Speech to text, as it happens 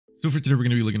So for today, we're going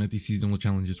to be looking at the seasonal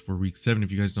challenges for week 7.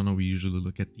 If you guys don't know, we usually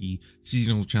look at the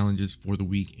seasonal challenges for the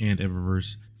week and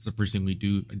Eververse. That's the first thing we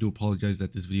do. I do apologize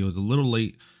that this video is a little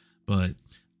late, but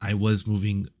I was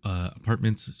moving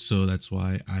apartments, so that's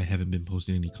why I haven't been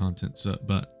posting any content.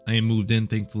 But I am moved in,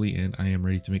 thankfully, and I am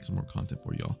ready to make some more content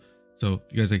for y'all. So if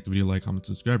you guys like the video, like, comment,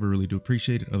 subscribe. I really do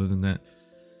appreciate it. Other than that,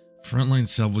 Frontline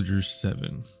Salvagers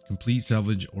 7. Complete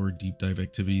salvage or deep dive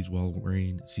activities while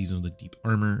wearing Season of the Deep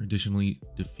armor. Additionally,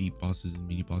 defeat bosses and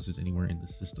mini bosses anywhere in the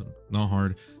system. Not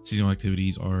hard. Seasonal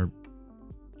activities are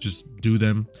just do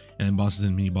them, and bosses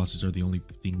and mini bosses are the only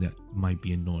thing that might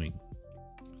be annoying.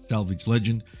 Salvage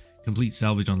Legend. Complete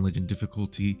salvage on legend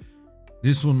difficulty.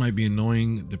 This one might be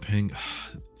annoying depending.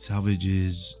 Salvage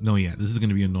is this is going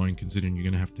to be annoying considering you're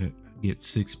going to have to get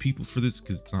 6 people for this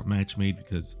because it's not match made.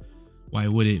 Because why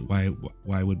would it?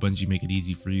 Why would Bungie make it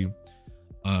easy for you?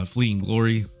 Fleeting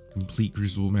Glory. Complete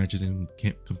Crucible matches in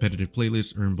competitive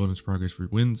playlists. Earn bonus progress for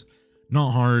wins.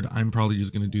 Not hard. I'm probably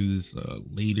just going to do this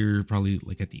later, probably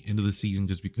like at the end of the season,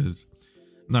 just because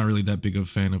I'm not really that big of a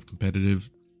fan of competitive.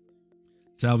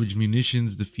 Salvage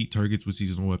Munitions. Defeat targets with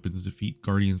seasonal weapons. Defeat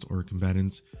guardians or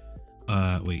combatants.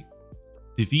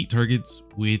 Defeat targets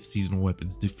with seasonal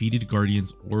weapons. Defeated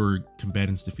guardians or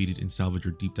combatants defeated in salvage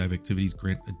or deep dive activities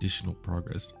grant additional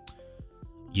progress.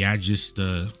 Yeah, just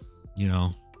you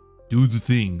know, do the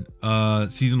thing.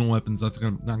 Seasonal weapons, that's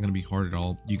not gonna be hard at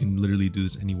all. You can literally do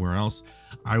this anywhere else.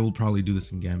 I will probably do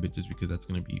this in Gambit just because that's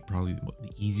gonna be probably the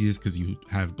easiest, because you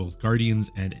have both guardians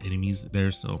and enemies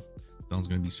there, so that one's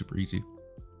gonna be super easy.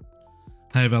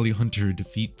 High value hunter.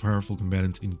 Defeat powerful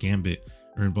combatants in Gambit.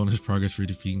 Earn bonus progress for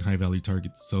defeating high value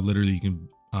targets. So literally you can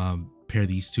pair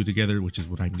these two together, which is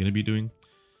what I'm going to be doing.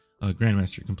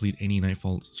 Grandmaster. Complete any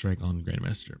Nightfall strike on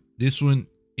Grandmaster. This one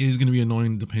is going to be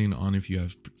annoying depending on if you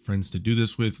have friends to do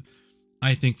this with.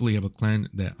 I thankfully have a clan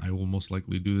that I will most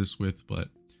likely do this with, but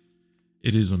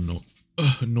it is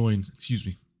annoying. Excuse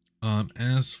me.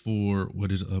 As for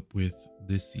what is up with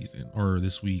this season or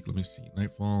this week, let me see.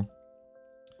 Nightfall.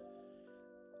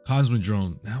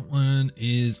 Cosmodrome, that one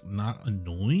is not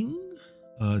annoying.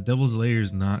 Devil's Lair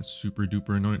is not super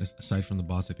duper annoying aside from the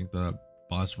boss. I think the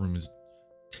boss room is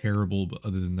terrible, but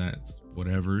other than that, it's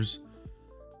whatever's.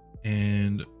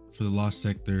 And for the Lost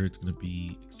Sector, it's going to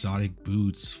be exotic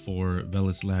boots for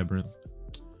Velis Labyrinth.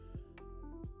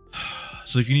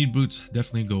 So if you need boots,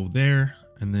 definitely go there.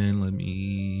 And then let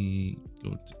me go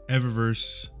to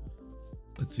Eververse.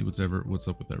 Let's see what's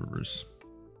up with Eververse.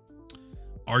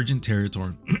 Argent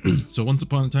Territory. So once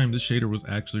upon a time, this shader was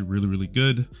actually really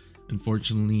good.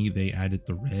 Unfortunately, they added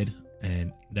the red,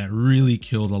 and that really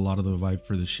killed a lot of the vibe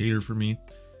for the shader for me,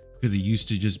 because it used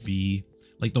to just be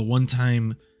like the one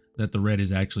time that the red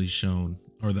is actually shown,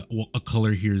 or a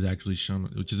color here is actually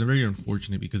shown, which is very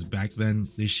unfortunate because back then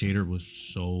this shader was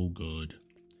so good.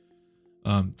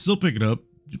 Still pick it up.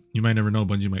 You might never know,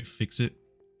 Bungie might fix it.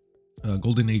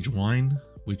 Golden Age Wine,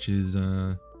 which is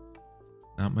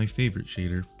not my favorite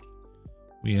shader.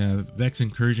 We have Vex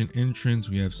Incursion Entrance,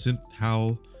 we have Synth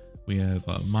Howl, we have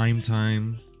Mime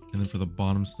Time, and then for the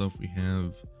bottom stuff we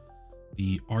have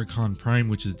the Archon Prime,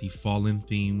 which is the Fallen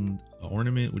themed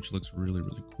ornament, which looks really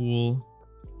cool.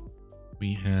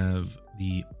 We have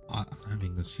the I'm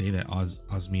gonna say that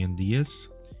Osmandius.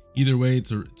 Either way, it's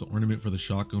an ornament for the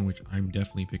shotgun, which I'm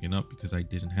definitely picking up because I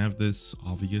didn't have this,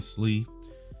 obviously.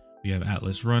 We have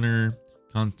Atlas Runner,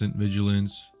 Constant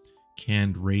Vigilance,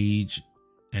 Canned Rage,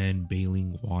 and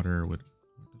Bailing Water. What the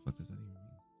fuck does that even mean?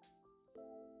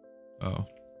 Oh.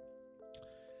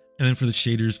 And then for the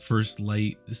shaders, First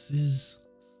Light. This is,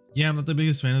 yeah, I'm not the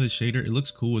biggest fan of this shader. It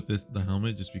looks cool with the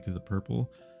helmet just because of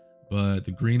purple, but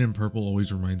the green and purple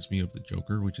always reminds me of the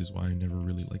Joker, which is why I never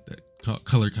really like that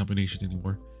color combination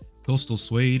anymore. Coastal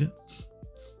Suede.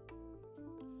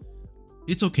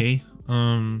 It's okay.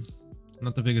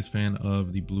 Not the biggest fan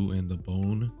of the blue and the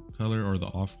bone color, or the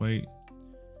off-white.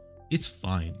 It's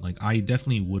fine. Like, I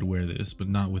definitely would wear this, but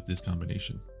not with this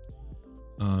combination.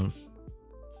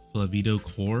 Flavido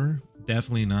Core,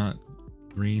 definitely not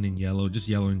green and yellow, just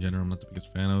yellow in general. I'm not the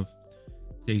biggest fan of.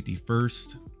 Safety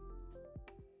First.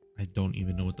 I don't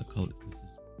even know what the color is.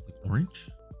 This like orange.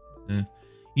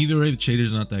 Either way, the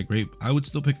shader's not that great. I would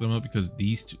still pick them up because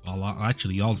these two,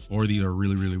 actually all 4 of these are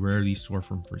really rare. These 2 are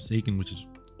from Forsaken, which is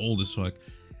old as fuck,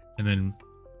 and then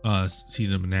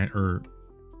Season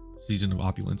of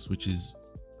Opulence, which is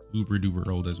uber duper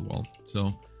old as well.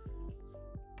 So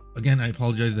again, I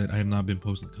apologize that I have not been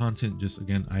posting content. Just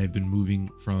again, I have been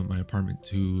moving from my apartment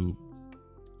to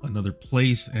another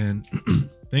place, and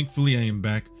thankfully I am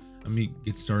back. Let me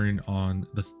get started on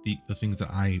the things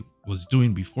that I was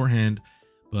doing beforehand,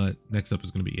 but next up is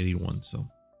going to be 81. So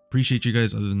Appreciate you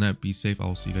guys. Other than that, be safe.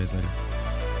 I'll see you guys later.